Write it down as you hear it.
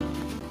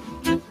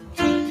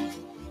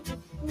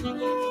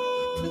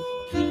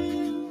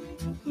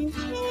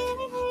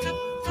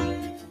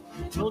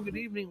good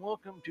evening.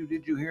 Welcome to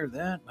Did You Hear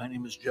That? My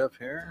name is Jeff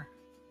Hare.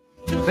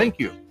 Thank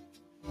you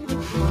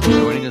for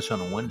joining us on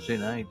a Wednesday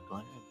night.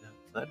 Glad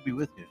to be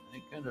with you. I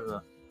think kind of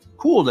a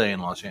cool day in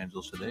Los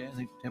Angeles today. I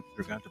think the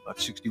temperature got to about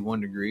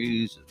 61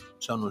 degrees. The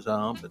sun was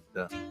out, but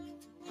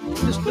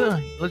just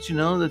lets you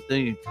know that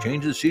the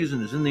change of the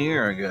season is in the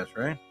air, I guess,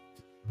 right?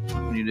 What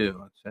can you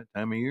do? It's that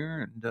time of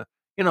year, and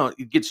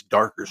it gets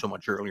darker so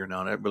much earlier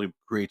now. That really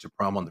creates a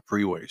problem on the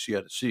freeway. So you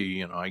had to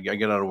see, I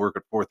get out of work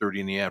at 4:30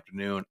 in the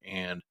afternoon,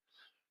 and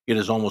it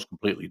is almost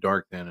completely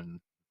dark then. And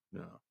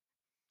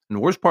the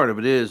worst part of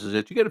it is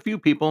that you get a few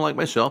people like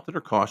myself that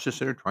are cautious,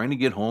 that are trying to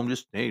get home.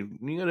 Just hey,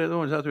 you got other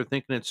ones out there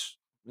thinking it's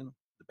the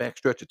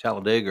backstretch of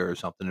Talladega or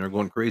something. They're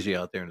going crazy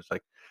out there, and it's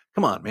like,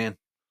 come on, man,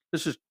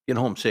 let's just get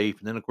home safe.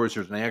 And then of course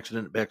there's an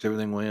accident that backs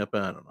everything way up.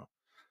 I don't know.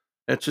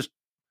 That's just,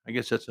 I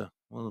guess that's a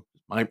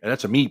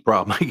me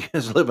problem. I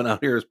guess living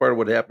out here is part of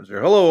what happens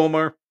there. Hello,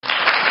 Omar. That's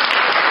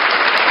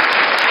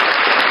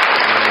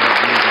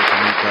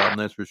a me problem,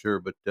 that's for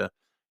sure. But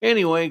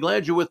anyway,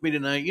 glad you're with me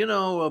tonight.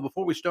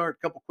 Before we start,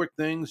 a couple quick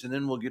things, and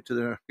then we'll get to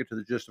the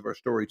gist of our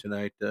story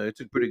tonight.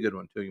 It's a pretty good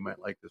one too. You might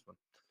like this one.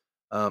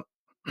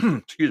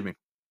 Excuse me.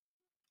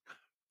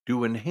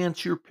 To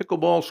enhance your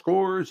pickleball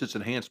scores, it's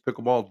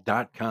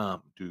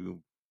enhancepickleball.com to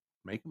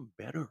make them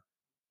better.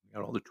 You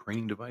got all the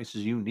training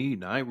devices you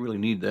need. Now, I really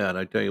need that.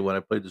 I tell you what, I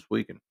played this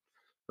weekend.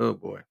 Oh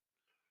boy,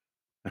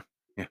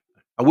 yeah.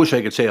 I wish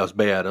I could say I was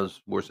bad. I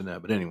was worse than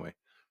that, but anyway,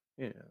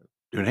 yeah.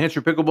 To enhance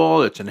your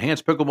pickleball, it's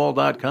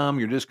enhancepickleball.com.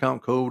 Your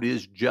discount code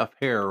is Jeff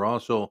Hare.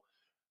 Also,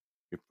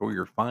 for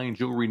your fine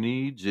jewelry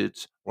needs,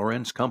 it's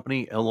Lorenz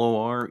Company,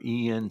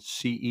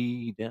 LORENCE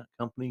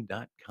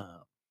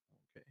company.com.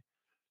 Okay.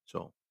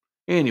 So,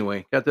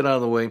 anyway, got that out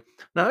of the way.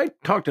 Now, I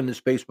talked in this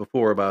space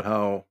before about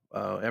how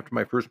after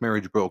my first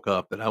marriage broke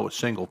up, that I was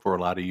single for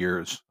a lot of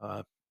years.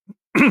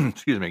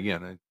 Excuse me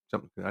again. I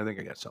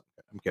think I got something.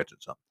 I'm catching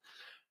something.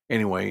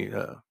 Anyway,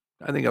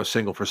 I think I was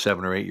single for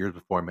 7 or 8 years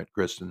before I met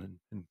Kristen,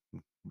 and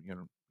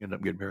ended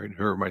up getting married to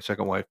her, my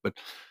second wife. But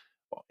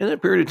in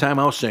that period of time,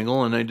 I was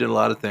single, and I did a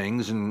lot of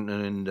things,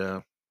 and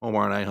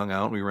Omar and I hung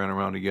out. We ran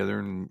around together,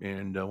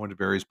 and went to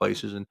various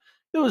places, and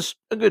it was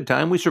a good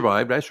time. We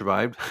survived. I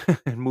survived,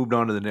 and moved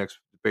on to the next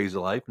phase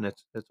of life, and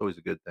that's always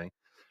a good thing.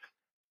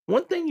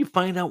 One thing you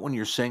find out when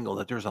you're single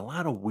that there's a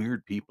lot of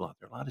weird people out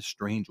there, a lot of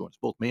strange ones,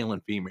 both male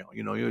and female.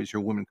 You always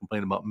hear women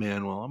complain about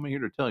men. Well, I'm here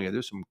to tell you,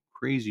 there's some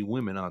crazy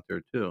women out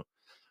there too.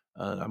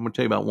 I'm going to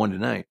tell you about one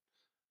tonight.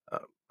 Uh,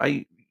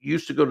 I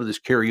used to go to this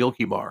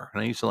karaoke bar, and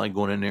I used to like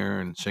going in there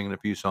and singing a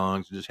few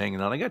songs and just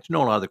hanging out. I got to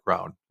know a lot of the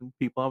crowd, and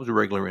people. I was a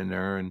regular in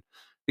there, and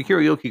the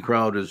karaoke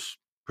crowd is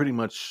pretty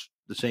much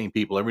the same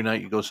people. Every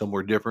night you go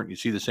somewhere different, you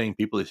see the same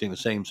people, they sing the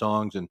same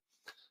songs, and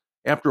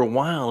after a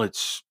while,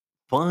 it's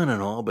fun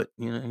and all, but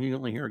you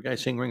only hear a guy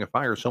sing "Ring of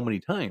Fire" so many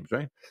times,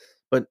 right?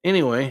 But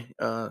anyway,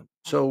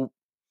 so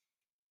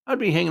I'd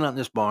be hanging out in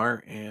this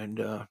bar, and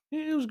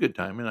it was a good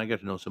time, and I got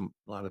to know a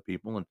lot of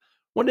people. And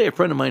one day, a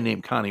friend of mine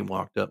named Connie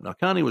walked up. Now,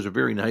 Connie was a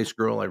very nice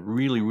girl. I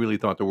really, really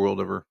thought the world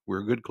of her. We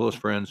were good, close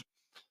friends.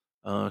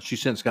 She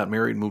since got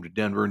married, moved to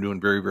Denver, and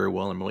doing very, very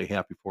well. I'm really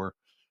happy for her.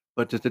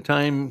 But at the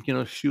time,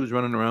 she was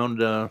running around,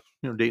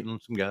 dating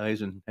some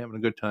guys and having a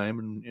good time.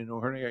 And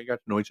her and I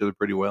got to know each other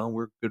pretty well. And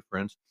we're good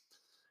friends.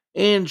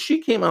 And she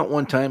came out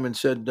one time and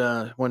said,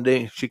 one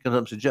day she comes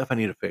up and said, "Jeff, I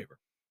need a favor."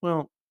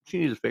 Well, she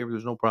needs a favor.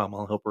 There's no problem.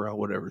 I'll help her out,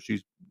 whatever.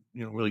 She's,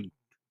 really,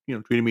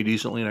 treated me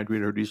decently, and I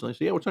treated her decently. I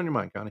said, "Yeah, what's on your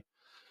mind, Connie?"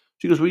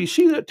 She goes, "Well, you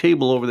see that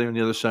table over there on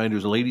the other side?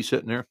 There's a lady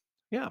sitting there."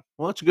 "Yeah,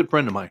 well, that's a good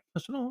friend of mine." I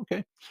said, "Oh,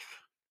 okay."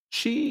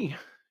 "She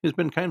has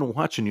been kind of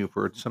watching you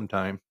for some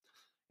time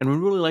and would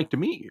really like to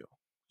meet you."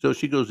 So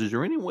she goes, "Is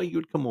there any way you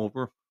would come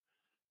over?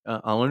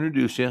 I'll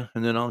introduce you,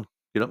 and then I'll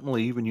get up and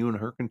leave, and you and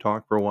her can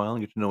talk for a while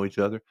and get to know each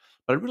other.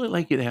 But I'd really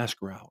like you to ask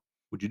her out.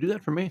 Would you do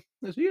that for me?"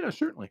 I said, "Yeah,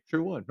 certainly,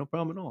 sure would, no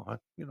problem at all.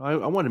 I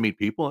want to meet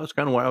people. That's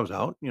kind of why I was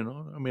out.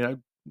 I mean, I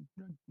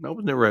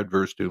was never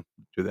adverse to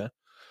that."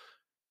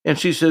 And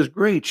she says,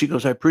 "Great." She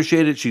goes, "I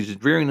appreciate it. She's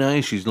very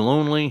nice. She's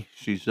lonely.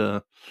 She's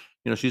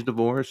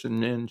divorced,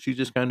 and she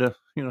just kind of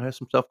has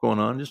some stuff going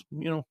on. Just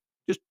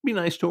be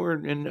nice to her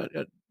and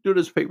do it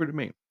as a favor to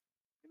me.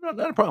 Not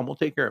a problem. We'll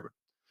take care of it."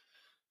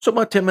 So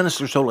about 10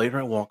 minutes or so later,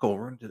 I walk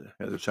over into the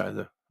other side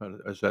of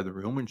the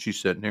room, and she's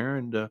sitting there,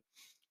 and I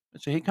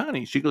say, "Hey,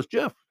 Connie." She goes,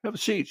 "Jeff, have a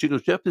seat." She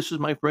goes, "Jeff, this is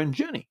my friend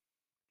Jenny."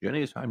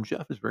 Jenny is, "I'm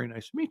Jeff. It's very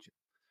nice to meet you."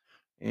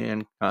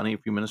 And Connie, a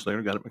few minutes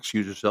later, got up and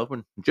excused herself,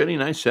 and Jenny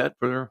and I sat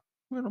for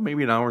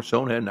maybe an hour or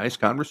so and had a nice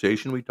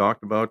conversation. We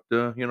talked about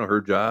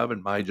her job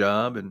and my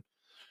job, and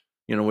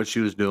what she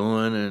was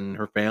doing, and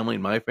her family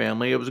and my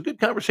family. It was a good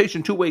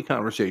conversation, two-way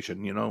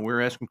conversation. We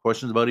were asking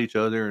questions about each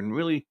other and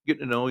really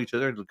getting to know each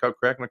other,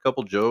 cracking a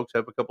couple jokes,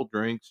 have a couple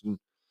drinks,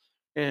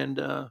 and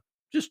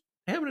just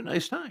having a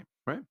nice time,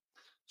 right?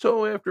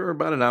 So after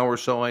about an hour or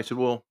so, I said,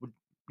 "Well,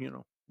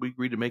 we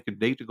agreed to make a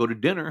date to go to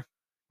dinner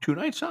 2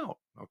 nights out.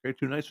 Okay,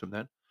 2 nights from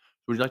then.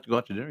 Would you like to go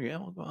out to dinner?" "Yeah,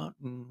 we'll go out."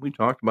 And we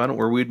talked about it,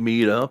 where we'd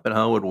meet up and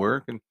how it would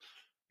work.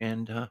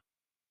 And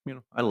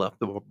I left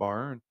the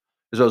bar,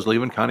 As I was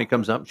leaving, Connie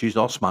comes up, she's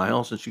all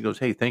smiles, and she goes,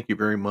 "Hey, thank you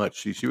very much.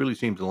 She really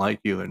seems to like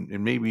you, and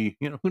maybe,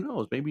 who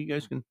knows, maybe you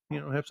guys can,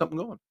 have something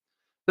going."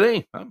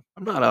 Today, I'm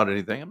not out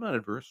anything. I'm not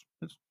adverse.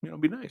 It's,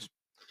 be nice.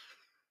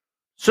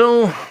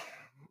 So,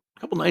 a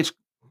couple nights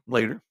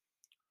later,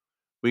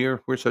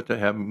 we're set to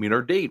have meet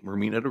our date. We're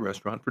meeting at a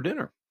restaurant for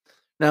dinner.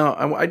 Now,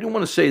 I do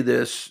want to say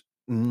this,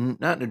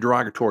 not in a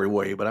derogatory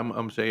way, but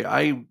I'm saying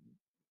I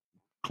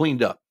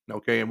cleaned up.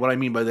 Okay, and what I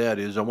mean by that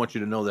is I want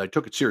you to know that I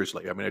took it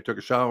seriously. I mean, I took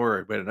a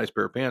shower. I had a nice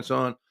pair of pants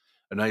on,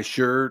 a nice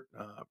shirt.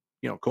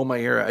 Combed my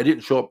hair. I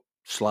didn't show up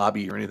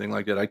slobby or anything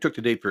like that. I took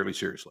the date fairly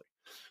seriously,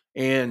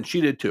 and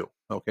she did too.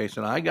 Okay,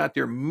 so now I got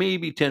there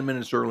maybe 10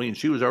 minutes early, and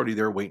she was already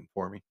there waiting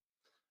for me.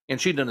 And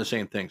she'd done the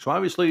same thing. So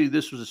obviously,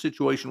 this was a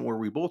situation where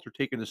we both are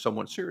taking this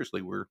somewhat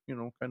seriously. We're,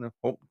 kind of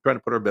trying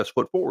to put our best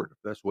foot forward, if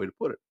that's the way to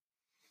put it.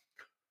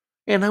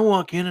 And I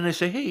walk in and I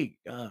say, "Hey,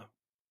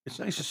 it's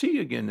nice to see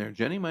you again there,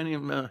 Jenny. My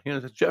name,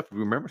 is Jeff. You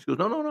remember?" She goes,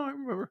 "No, no, no, I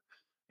remember."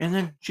 And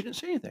then she didn't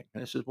say anything.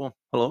 And I said, "Well,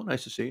 hello,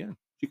 nice to see you." And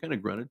she kind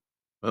of grunted.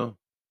 Well,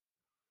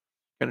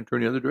 kind of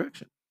turned the other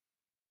direction.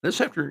 This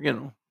after,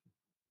 "Yeah,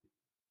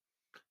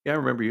 I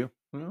remember you."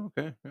 "Oh,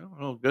 okay. Yeah,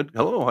 oh, good.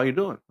 Hello, how you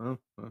doing?" "Oh,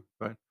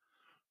 fine."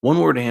 One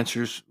word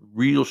answers,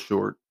 real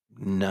short,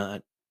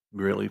 not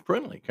really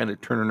friendly, kinda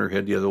turning her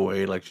head the other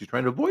way like she's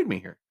trying to avoid me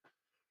here.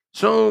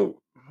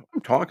 So,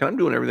 I'm talking, I'm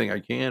doing everything I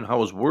can. "How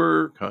was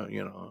work?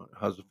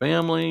 How's the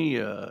family?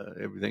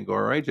 Everything go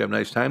alright? Did you have a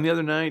nice time the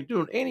other night?"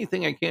 Doing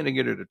anything I can to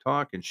get her to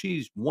talk, and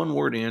she's one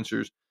word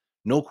answers,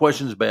 no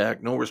questions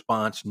back, no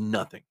response,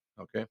 nothing,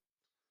 okay?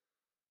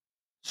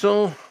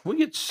 So, we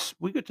get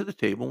to the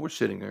table, we're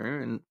sitting there,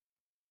 and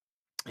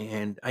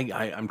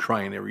I'm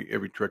trying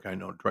every trick I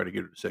know to try to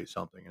get her to say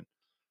something,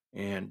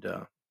 and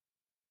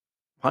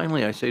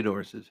finally, I say to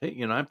her, I says,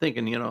 "Hey, I'm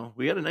thinking,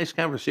 we had a nice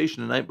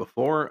conversation the night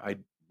before. I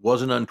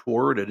wasn't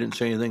untoward. I didn't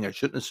say anything I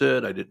shouldn't have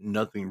said. I did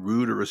nothing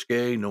rude or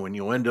risque, no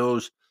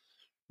innuendos,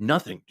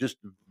 nothing. Just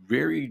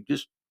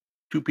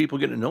two people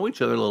getting to know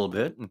each other a little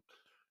bit.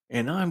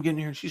 And now I'm getting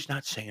here and she's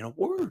not saying a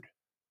word.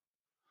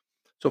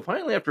 So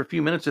finally, after a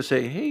few minutes, I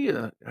say,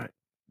 "Hey,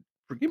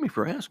 forgive me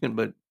for asking,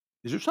 but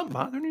is there something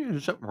bothering you? Is there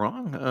something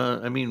wrong?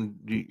 I mean,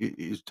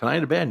 is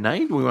tonight a bad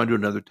night? Do we want to do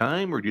another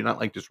time? Or do you not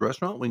like this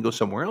restaurant? We can go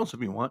somewhere else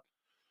if you want."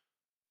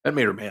 That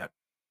made her mad.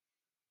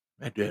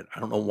 I did. I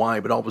don't know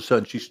why, but all of a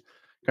sudden she's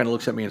kind of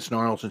looks at me and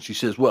snarls and she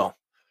says, "Well,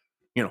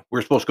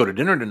 we're supposed to go to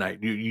dinner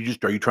tonight. You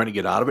just are you trying to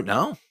get out of it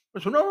now?" I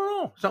said, "No,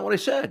 no, no. It's not what I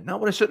said. Not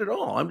what I said at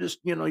all. I'm just,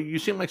 you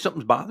seem like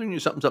something's bothering you,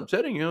 something's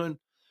upsetting you, and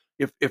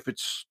if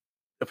it's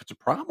a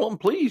problem,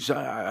 please,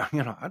 I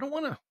don't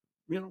want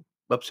to,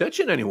 upset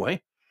you in any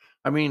way.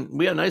 I mean,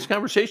 we had a nice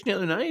conversation the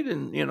other night,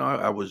 and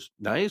I was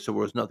nice. There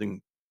was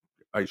nothing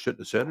I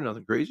shouldn't have said or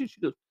nothing crazy." She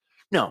goes,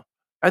 "No,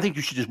 I think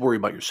you should just worry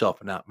about yourself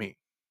and not me."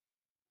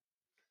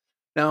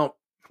 Now,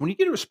 when you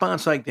get a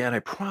response like that, I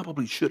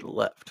probably should have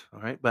left.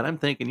 All right. But I'm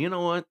thinking, you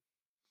know what?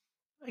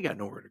 I got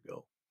nowhere to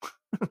go.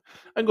 I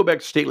can go back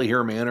to Stately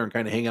Hair Manor and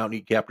kind of hang out and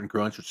eat Captain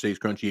Crunch, which stays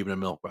crunchy even in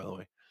milk, by the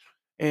way.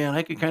 And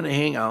I could kind of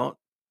hang out,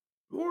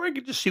 or I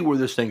could just see where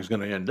this thing's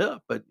going to end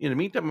up. But in the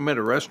meantime, I'm at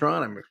a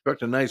restaurant. I'm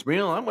expecting a nice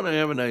meal. I'm going to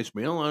have a nice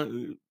meal,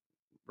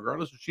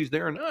 regardless if she's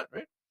there or not.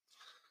 Right.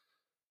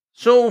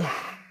 So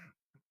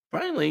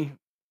finally,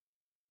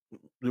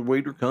 the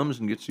waiter comes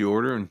and gets the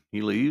order and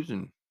he leaves.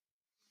 And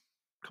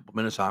a couple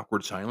minutes,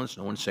 awkward silence.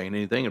 No one's saying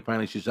anything. And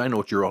finally, she says, "I know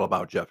what you're all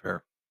about, Jeff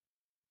Hare."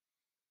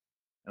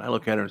 And I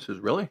look at her and says,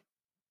 "Really?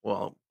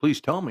 Well,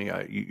 please tell me.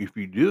 If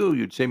you do,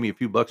 you'd save me a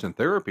few bucks in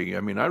therapy. I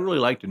mean, I'd really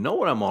like to know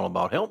what I'm all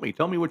about. Help me.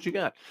 Tell me what you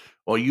got."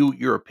 "Well,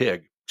 you're a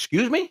pig."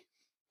 "Excuse me?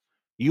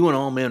 You and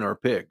all men are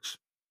pigs."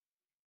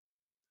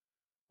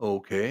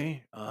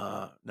 "Okay.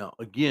 Now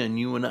again,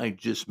 you and I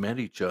just met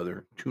each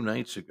other 2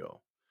 nights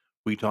ago.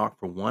 We talked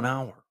for 1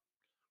 hour.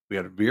 We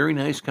had a very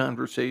nice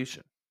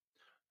conversation.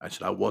 I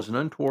said I wasn't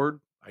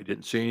untoward. I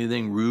didn't say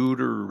anything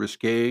rude or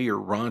risque or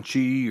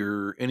raunchy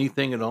or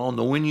anything at all.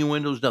 No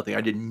innuendos, nothing.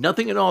 I did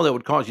nothing at all that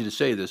would cause you to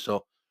say this.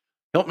 So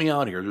help me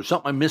out here. Is there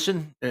something I'm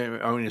missing?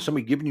 I mean, is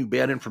somebody giving you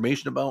bad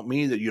information about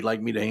me that you'd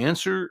like me to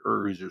answer,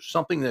 or is there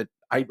something that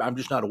I'm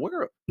just not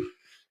aware of?"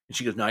 And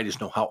she goes, "No, I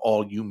just know how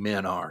all you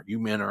men are. You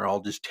men are all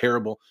just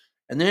terrible."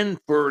 And then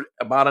for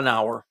about an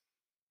hour,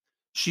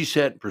 she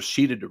sat and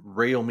proceeded to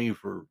rail me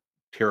for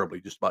terribly,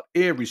 just about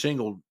every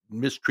single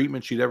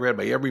mistreatment she'd ever had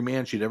by every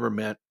man she'd ever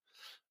met,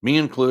 me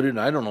included.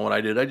 I don't know what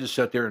I did. I just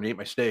sat there and ate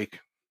my steak. If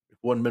it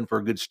wouldn't been for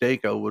a good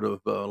steak, I would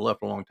have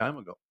left a long time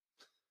ago.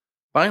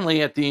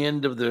 Finally, at the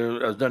end of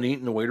I was done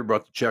eating. The waiter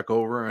brought the check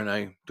over, and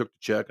I took the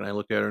check and I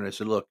looked at her and I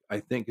said, "Look, I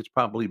think it's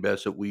probably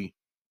best that we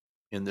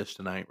end this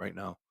tonight, right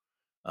now.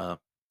 Uh,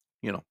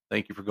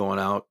 thank you for going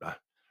out.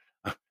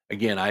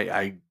 Again,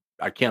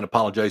 I can't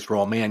apologize for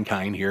all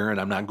mankind here, and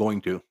I'm not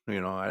going to.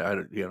 I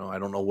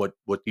don't know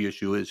what the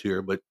issue is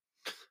here, but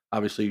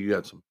obviously you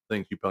got some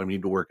things you probably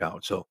need to work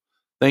out. So,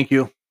 thank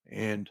you,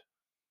 and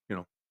you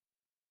know,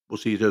 we'll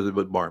see each other at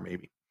the bar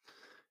maybe."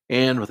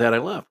 And with that, I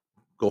left.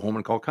 Go home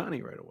and call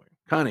Connie right away.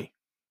 "Connie,"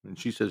 and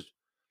she says,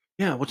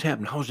 Yeah, what's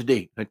happening? How's the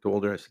date? I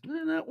told her. I said,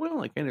 not well.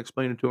 I can't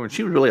explain it to her. And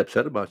she was really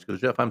upset about it. She goes,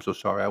 Jeff, I'm so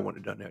sorry. I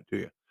wouldn't have done that to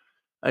you.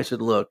 I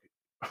said, look,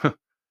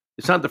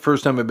 it's not the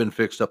first time I've been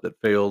fixed up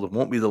that failed. It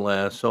won't be the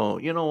last. So,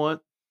 you know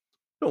what?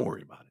 Don't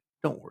worry about it.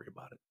 Don't worry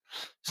about it.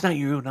 It's not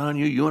you, not on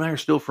you. You and I are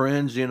still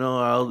friends.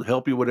 I'll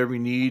help you whatever you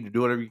need,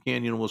 do whatever you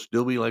can. We'll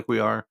still be like we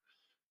are,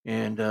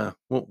 and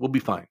we'll be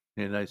fine.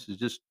 And I said,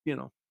 just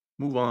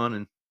move on,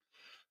 and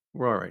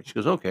we're all right. She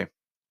goes, okay.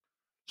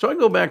 So I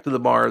go back to the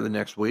bar the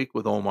next week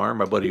with Omar,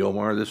 my buddy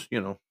Omar. Not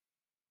Omar.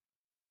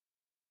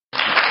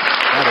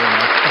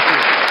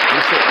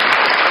 We're sitting there,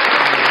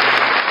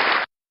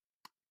 and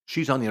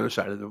she's on the other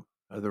side of the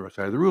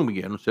room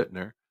again, sitting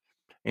there,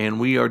 and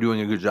we are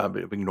doing a good job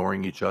of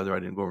ignoring each other. I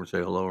didn't go over and say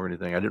hello or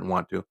anything. I didn't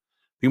want to. A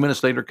few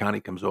minutes later,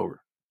 Connie comes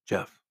over.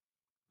 Jeff,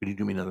 could you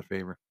do me another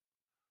favor?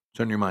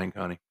 What's on your mind,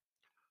 Connie?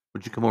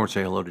 Would you come over and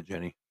say hello to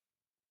Jenny?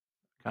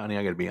 Connie,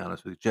 I got to be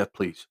honest with you. Jeff,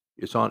 please.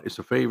 It's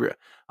a favor.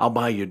 I'll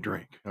buy you a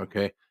drink.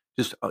 Okay.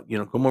 Just,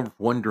 come over for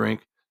one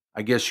drink.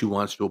 I guess she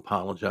wants to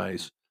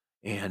apologize.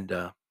 And,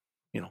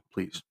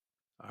 please.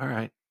 All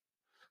right.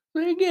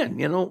 But again,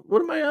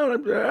 what am I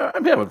out?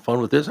 I'm having fun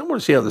with this. I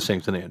want to see how this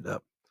thing's going to end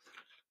up.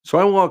 So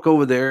I walk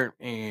over there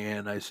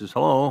and I says,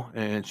 hello.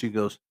 And she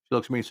looks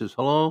at me and says,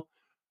 hello.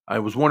 I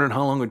was wondering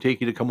how long it would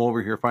take you to come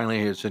over here.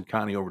 Finally, I sent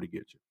Connie over to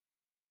get you.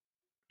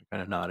 I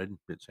kind of nodded,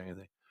 didn't say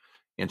anything.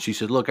 And she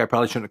said, look, I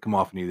probably shouldn't have come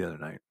off on you the other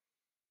night.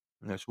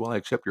 And I said, well, I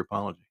accept your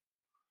apology.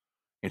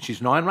 And she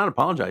said, no, I'm not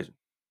apologizing.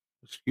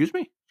 Excuse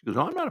me? She goes,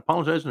 no, I'm not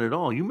apologizing at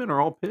all. You men are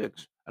all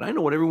pigs. And I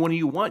know what every one of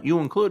you want, you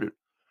included.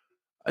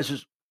 I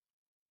says,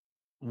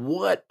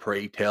 what,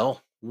 pray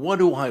tell? What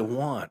do I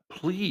want?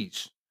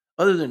 Please.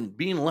 Other than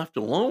being left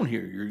alone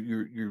here,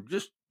 you're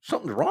just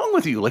something's wrong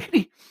with you,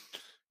 lady.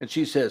 And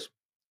she says,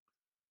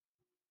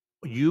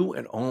 you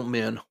and all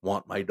men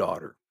want my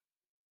daughter.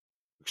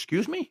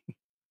 Excuse me?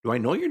 Do I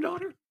know your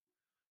daughter?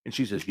 And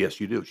she says,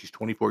 yes, you do. She's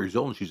 24 years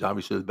old, and she's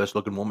obviously the best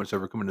looking woman that's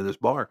ever come into this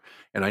bar.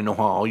 And I know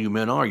how all you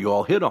men are. You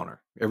all hit on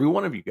her. Every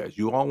one of you guys.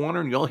 You all want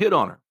her, and you all hit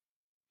on her.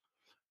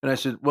 And I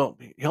said, well,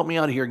 help me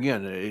out here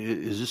again.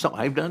 Is this something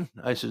I've done?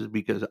 I said,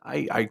 because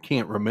I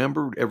can't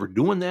remember ever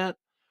doing that.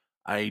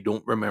 I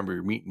don't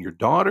remember meeting your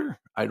daughter.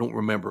 I don't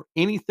remember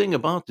anything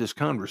about this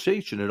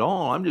conversation at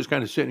all. I'm just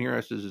kind of sitting here.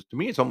 I says, to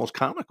me, it's almost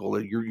comical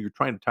that you're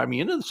trying to tie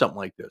me into something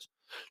like this.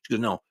 She goes,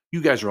 no,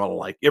 you guys are all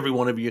alike, every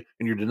one of you,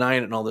 and you're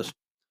denying it and all this.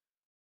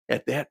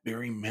 At that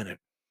very minute,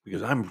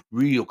 because I'm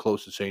real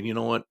close to saying, you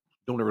know what?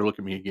 Don't ever look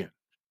at me again.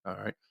 All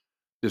right.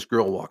 This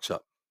girl walks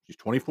up. She's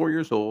 24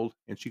 years old,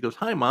 and she goes,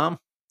 hi, Mom.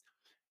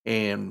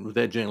 And with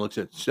that, Jane looks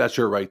at, that's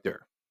her right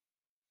there.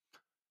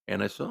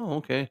 And I said, oh,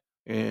 okay.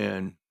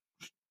 And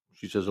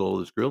she says hello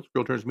to this girl. This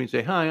girl turns to me and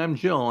say, hi, I'm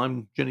Jill.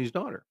 I'm Jenny's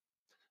daughter.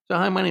 So,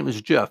 hi, my name is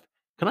Jeff.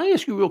 Can I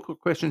ask you a real quick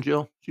question,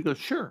 Jill? She goes,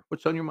 sure.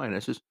 What's on your mind? I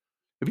says,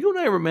 have you and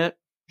I ever met?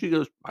 She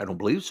goes, I don't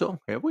believe so.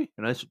 Have we?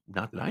 And I said,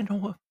 not that I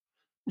know of.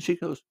 And she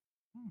goes,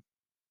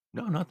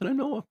 no, not that I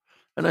know of.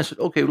 And I said,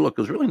 okay, look,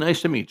 it was really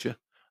nice to meet you.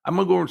 I'm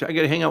going to go over. I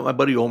got to hang out with my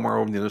buddy Omar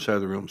over on the other side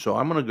of the room. So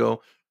I'm going to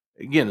go.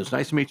 Again, it's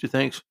nice to meet you.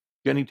 Thanks.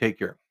 Jenny, take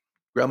care.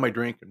 Grab my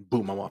drink and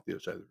boom, I'm off the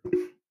other side of the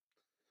room.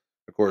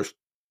 Of course,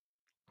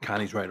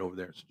 Connie's right over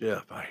there. So,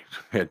 Jeff, I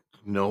had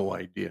no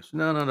idea. So,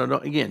 no.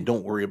 Again,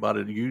 don't worry about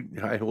it.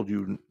 I hold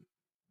you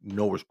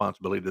no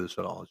responsibility to this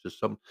at all. It's just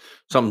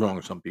something wrong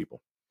with some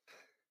people.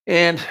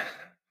 And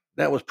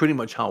that was pretty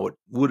much how it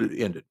would have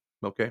ended.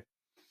 Okay.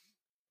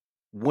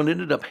 What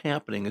ended up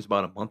happening is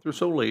about a month or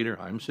so later,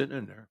 I'm sitting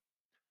in there,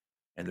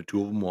 and the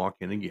two of them walk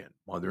in again,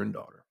 mother and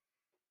daughter.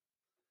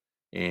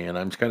 And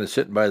I'm just kind of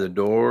sitting by the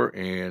door,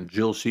 and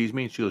Jill sees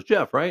me, and she goes,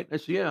 Jeff, right? I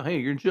said, yeah, hey,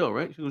 you're Jill,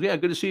 right? She goes, yeah,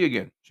 good to see you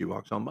again. She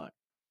walks on by.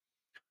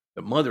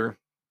 The mother,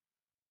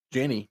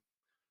 Jenny,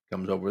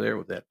 comes over there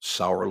with that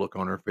sour look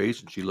on her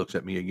face, and she looks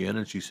at me again,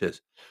 and she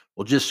says,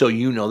 well, just so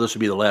you know, this will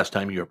be the last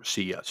time you ever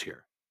see us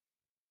here.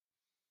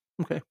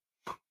 Okay.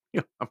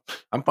 Yeah,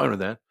 I'm fine with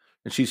that.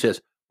 And she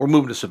says, we're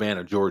moving to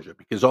Savannah, Georgia,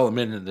 because all the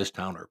men in this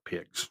town are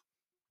pigs.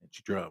 And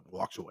she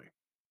walks away.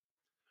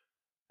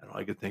 And all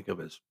I could think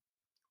of is,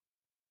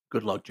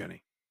 good luck,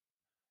 Jenny.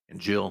 And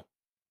Jill,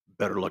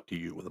 better luck to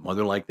you. With a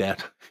mother like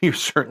that, you're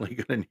certainly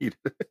going to need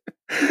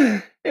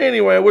it.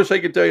 Anyway, I wish I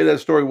could tell you that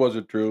story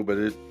wasn't true, but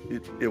it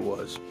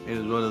was. It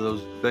was one of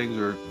those things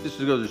where, just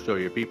to go to show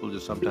you, people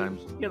just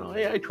sometimes,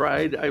 hey, I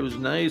tried. I was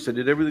nice. I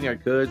did everything I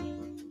could.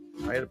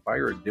 I had a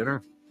fire at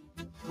dinner.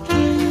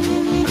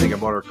 I think I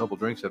bought her a couple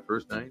drinks that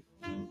first night.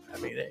 I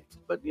mean, hey,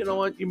 but you know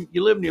what? You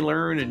live and you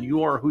learn, and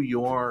you are who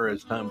you are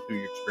as time through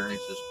your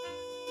experiences.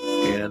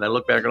 And I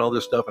look back at all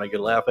this stuff, and I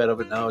get a laugh out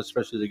of it now,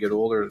 especially as I get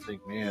older, and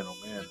think, man, oh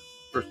man.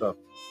 First off,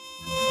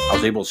 I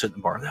was able to sit in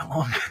the bar that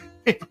long.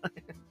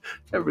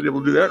 Haven't been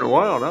able to do that in a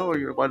while now.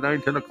 You're about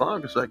 9, 10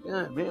 o'clock. It's like,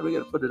 yeah, man, we got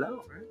to put it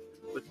out, right?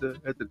 But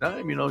at the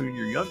time, when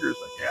you're younger, it's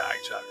like, yeah, I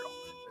shot it all.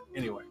 But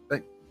anyway,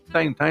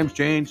 times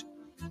change.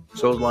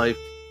 So is life.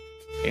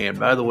 And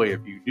by the way,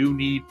 if you do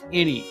need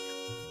any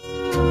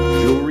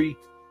jewelry,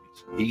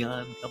 it's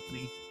Dion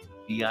Company,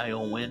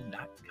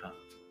 DION.com.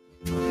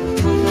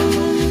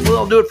 Well,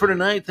 I'll do it for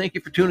tonight. Thank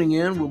you for tuning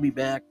in. We'll be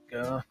back,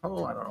 I don't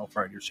know,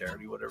 Friday or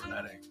Saturday, whatever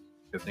night I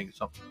can think of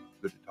something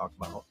good to talk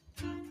about. Hope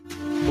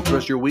the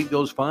rest of your week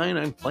goes fine.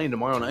 I'm playing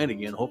tomorrow night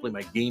again. Hopefully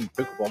my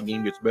pickleball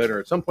game gets better.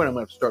 At some point, I'm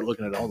going to have to start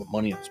looking at all the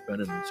money I'm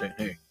spending and saying,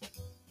 hey,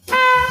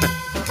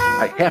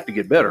 I have to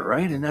get better,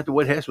 right? Isn't that the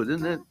way it has to be?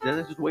 Isn't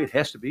that just the way it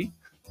has to be?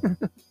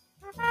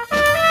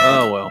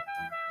 Oh, well.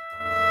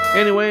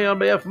 Anyway, on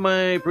behalf of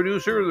my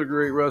producer, the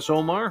great Russ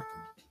Omar,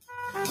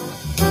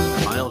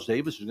 Miles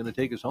Davis is going to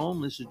take us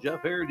home. This is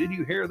Jeff Hare. Did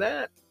you hear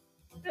that?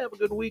 Have a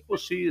good week. We'll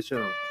see you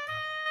soon.